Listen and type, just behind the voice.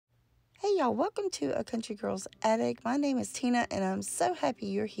Hey y'all, welcome to A Country Girl's Attic. My name is Tina and I'm so happy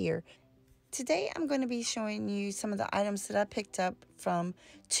you're here. Today I'm going to be showing you some of the items that I picked up from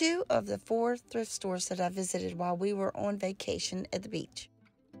 2 of the 4 thrift stores that I visited while we were on vacation at the beach.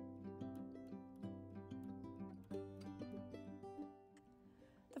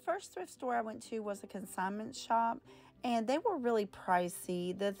 The first thrift store I went to was a consignment shop, and they were really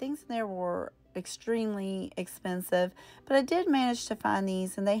pricey. The things in there were extremely expensive, but I did manage to find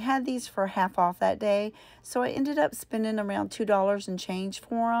these, and they had these for half off that day, so I ended up spending around $2 and change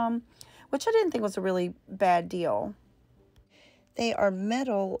for them, which I didn't think was a really bad deal. They are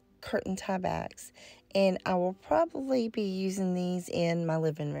metal curtain tie backs, and I will probably be using these in my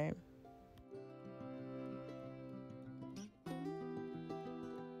living room.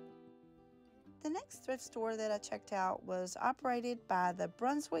 The next thrift store that I checked out was operated by the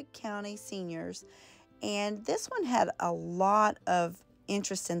Brunswick County Seniors, and this one had a lot of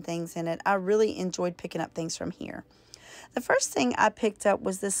interesting things in it. I really enjoyed picking up things from here. The first thing I picked up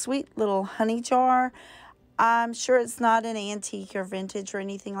was this sweet little honey jar. I'm sure it's not an antique or vintage or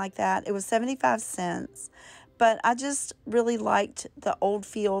anything like that. It was 75 cents. But I just really liked the old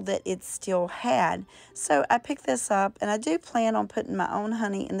feel that it still had. So I picked this up, and I do plan on putting my own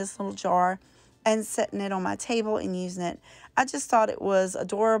honey in this little jar and setting it on my table and using it. I just thought it was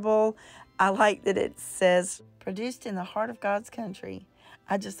adorable. I like that it says, produced in the heart of God's country.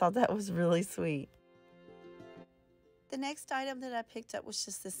 I just thought that was really sweet. The next item that I picked up was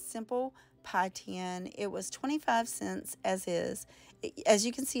just this simple pie tin. It was 25 cents as is. As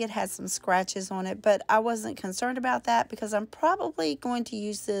you can see, it has some scratches on it, but I wasn't concerned about that because I'm probably going to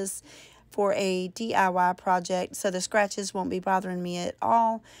use this for a DIY project, so the scratches won't be bothering me at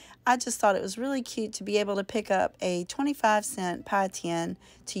all. I just thought it was really cute to be able to pick up a 25-cent pie tin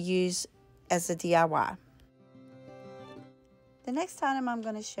to use as a DIY. The next item I'm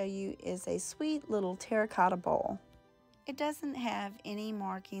going to show you is a sweet little terracotta bowl. It doesn't have any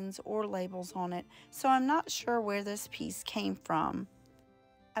markings or labels on it, so I'm not sure where this piece came from.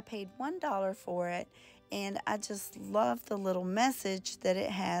 I paid $1 for it, and I just love the little message that it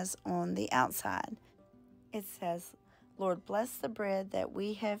has on the outside. It says, "Lord, bless the bread that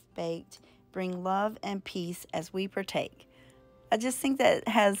we have baked, bring love and peace as we partake." I just think that it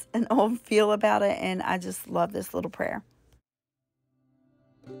has an old feel about it, and I just love this little prayer.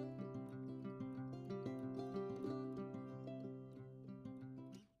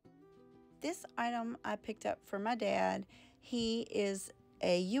 This item I picked up for my dad. He is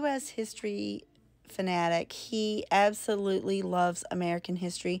a U.S. history fanatic. He absolutely loves American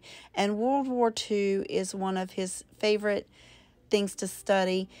history, and World War II is one of his favorite things to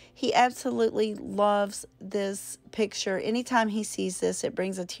study. He absolutely loves this picture. Anytime he sees this, it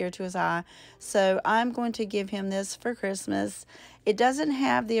brings a tear to his eye. So I'm going to give him this for Christmas. It doesn't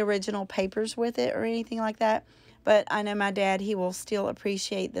have the original papers with it or anything like that, but I know my dad, he will still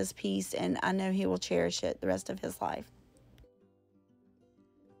appreciate this piece, and I know he will cherish it the rest of his life.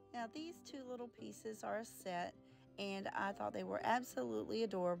 Now, these 2 little pieces are a set, and I thought they were absolutely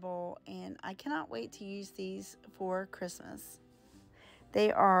adorable, and I cannot wait to use these for Christmas.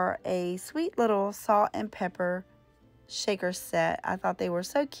 They are a sweet little salt and pepper shaker set. I thought they were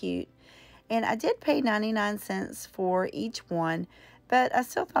so cute, and I did pay 99 cents for each one, but I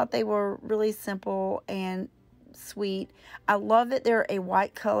still thought they were really simple and sweet. I love that they're a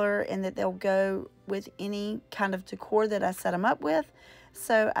white color and that they'll go with any kind of decor that I set them up with.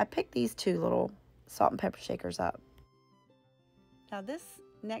 So I picked these 2 little salt and pepper shakers up. Now this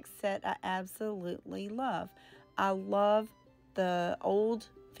next set I absolutely love. I love the old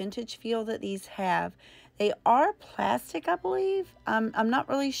vintage feel that these have. They are plastic, I believe. I'm not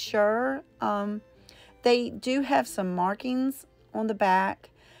really sure. They do have some markings on the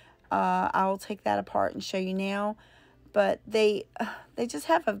back. I'll take that apart and show you now, but they just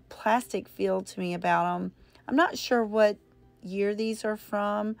have a plastic feel to me about them. I'm not sure what year these are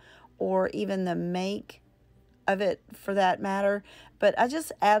from, or even the make of it for that matter, but I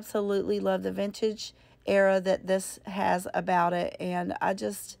just absolutely love the vintage era that this has about it, and I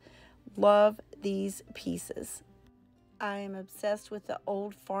just love these pieces. I am obsessed with the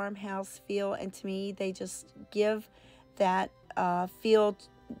old farmhouse feel, and to me they just give that feel.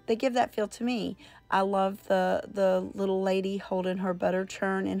 They give that feel to me. I love the little lady holding her butter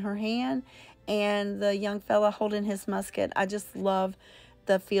churn in her hand, and the young fella holding his musket. I just love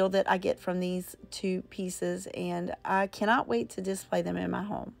the feel that I get from these 2 pieces, and I cannot wait to display them in my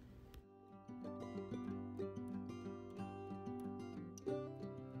home.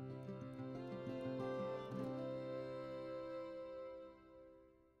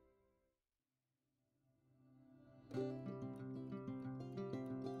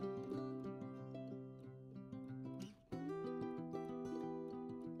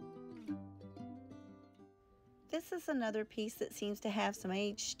 This is another piece that seems to have some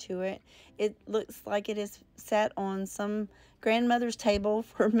age to it. It looks like it has sat on some grandmother's table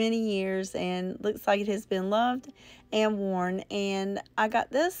for many years and looks like it has been loved and worn. And I got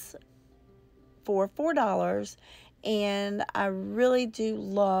this for $4, and I really do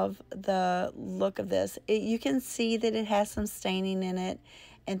love the look of this. You can see that it has some staining in it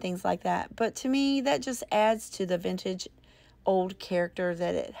and things like that, but to me that just adds to the vintage old character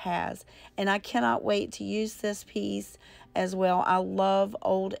that it has, and I cannot wait to use this piece as well. I love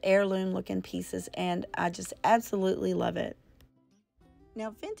old heirloom looking pieces, and I just absolutely love it.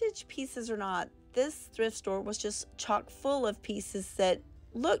 Now, vintage pieces or not, this thrift store was just chock full of pieces that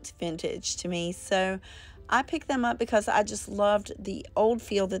looked vintage to me, so I picked them up because I just loved the old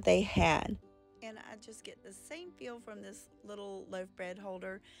feel that they had. And I just get the same feel from this little loaf bread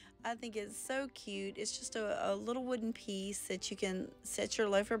holder. I think it's so cute. It's just a little wooden piece that you can set your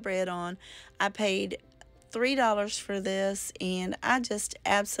loaf of bread on. I paid $3 for this, and I just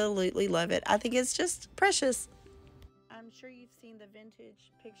absolutely love it. I think it's just precious. I'm sure you've seen the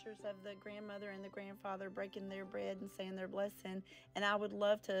vintage pictures of the grandmother and the grandfather breaking their bread and saying their blessing, and I would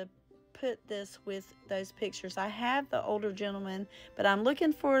love to put this with those pictures. I have the older gentleman, but I'm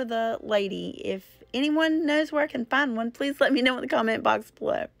looking for the lady. If anyone knows where I can find one, please let me know in the comment box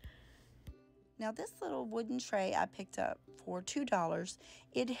below. Now, this little wooden tray I picked up for $2.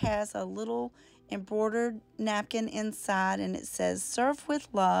 It has a little embroidered napkin inside, and it says "Serve with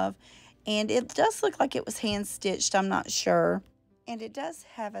Love," and it does look like it was hand stitched. I'm not sure. And it does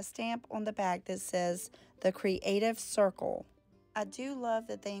have a stamp on the back that says "The Creative Circle." I do love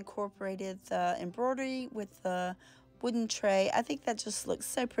that they incorporated the embroidery with the wooden tray. I think that just looks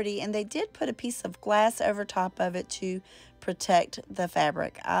so pretty, and they did put a piece of glass over top of it to protect the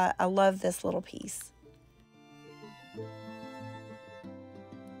fabric. I love this little piece.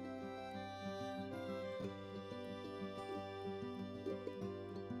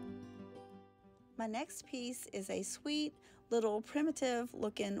 My next piece is a sweet little primitive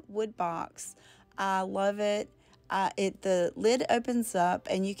looking wood box. I love it. The lid opens up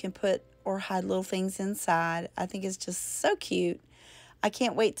and you can put or hide little things inside. I think it's just so cute. I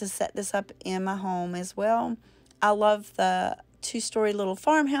can't wait to set this up in my home as well. I love the two-story little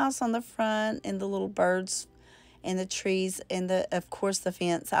farmhouse on the front and the little birds and the trees and of course the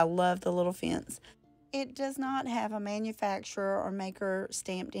fence. I love the little fence. It does not have a manufacturer or maker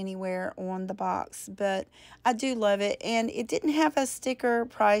stamped anywhere on the box, but I do love it, and it didn't have a sticker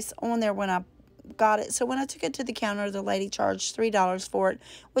price on there when I got it. So when I took it to the counter, the lady charged $3 for it,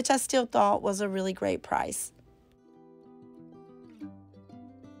 which I still thought was a really great price.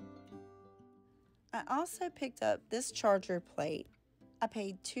 I also picked up this charger plate. I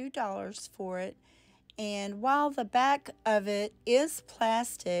paid $2 for it, and while the back of it is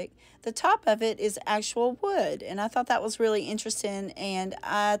plastic, the top of it is actual wood, and I thought that was really interesting, and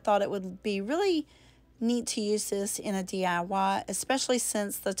I thought it would be really neat to use this in a DIY, especially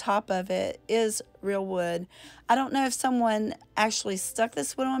since the top of it is real wood. I don't know if someone actually stuck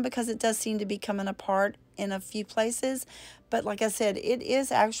this wood on because it does seem to be coming apart in a few places, but like I said, it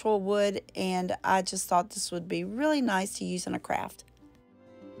is actual wood, and I just thought this would be really nice to use in a craft.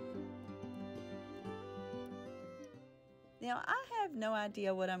 Now, I have no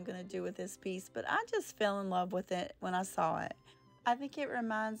idea what I'm going to do with this piece, but I just fell in love with it when I saw it. I think it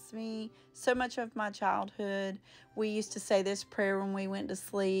reminds me so much of my childhood. We used to say this prayer when we went to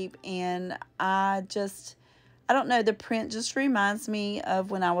sleep, and I don't know, the print just reminds me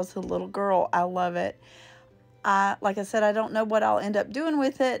of when I was a little girl. I love it. Like I said, I don't know what I'll end up doing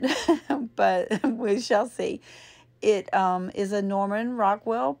with it, but we shall see. It is a Norman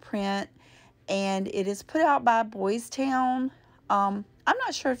Rockwell print, and it is put out by Boys Town. I'm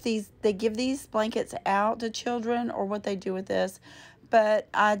not sure if they give these blankets out to children or what they do with this, but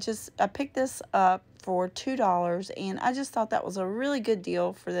I picked this up for $2, and I just thought that was a really good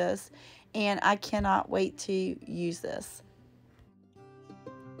deal for this, and I cannot wait to use this.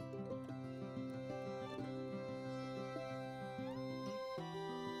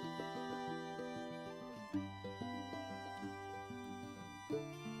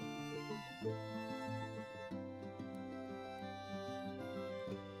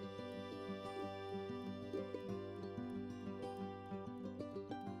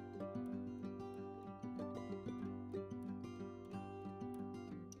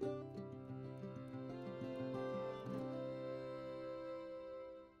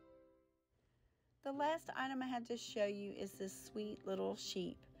 The last item I had to show you is this sweet little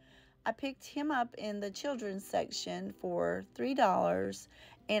sheep. I picked him up in the children's section for $3,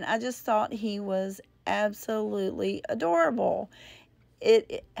 and I just thought he was absolutely adorable.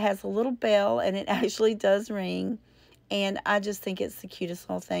 it has a little bell, and it actually does ring. And I just think it's the cutest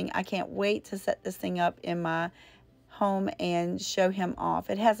little thing. I can't wait to set this thing up in my home and show him off.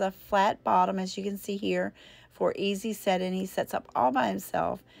 It has a flat bottom, as you can see here, for easy setting. He sets up all by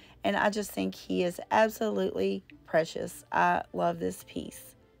himself, and I just think he is absolutely precious. I love this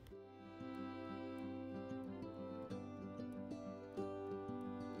piece.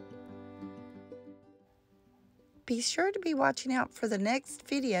 Be sure to be watching out for the next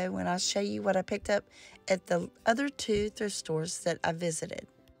video when I show you what I picked up at the other 2 thrift stores that I visited.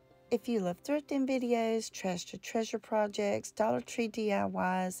 If you love thrifting videos, trash to treasure projects, Dollar Tree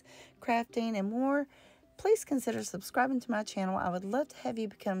DIYs, crafting, and more, please consider subscribing to my channel. I would love to have you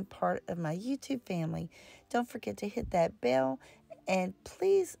become part of my YouTube family. Don't forget to hit that bell, and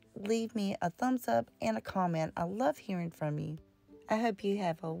please leave me a thumbs up and a comment. I love hearing from you. I hope you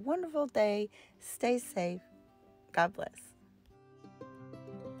have a wonderful day. Stay safe. God bless.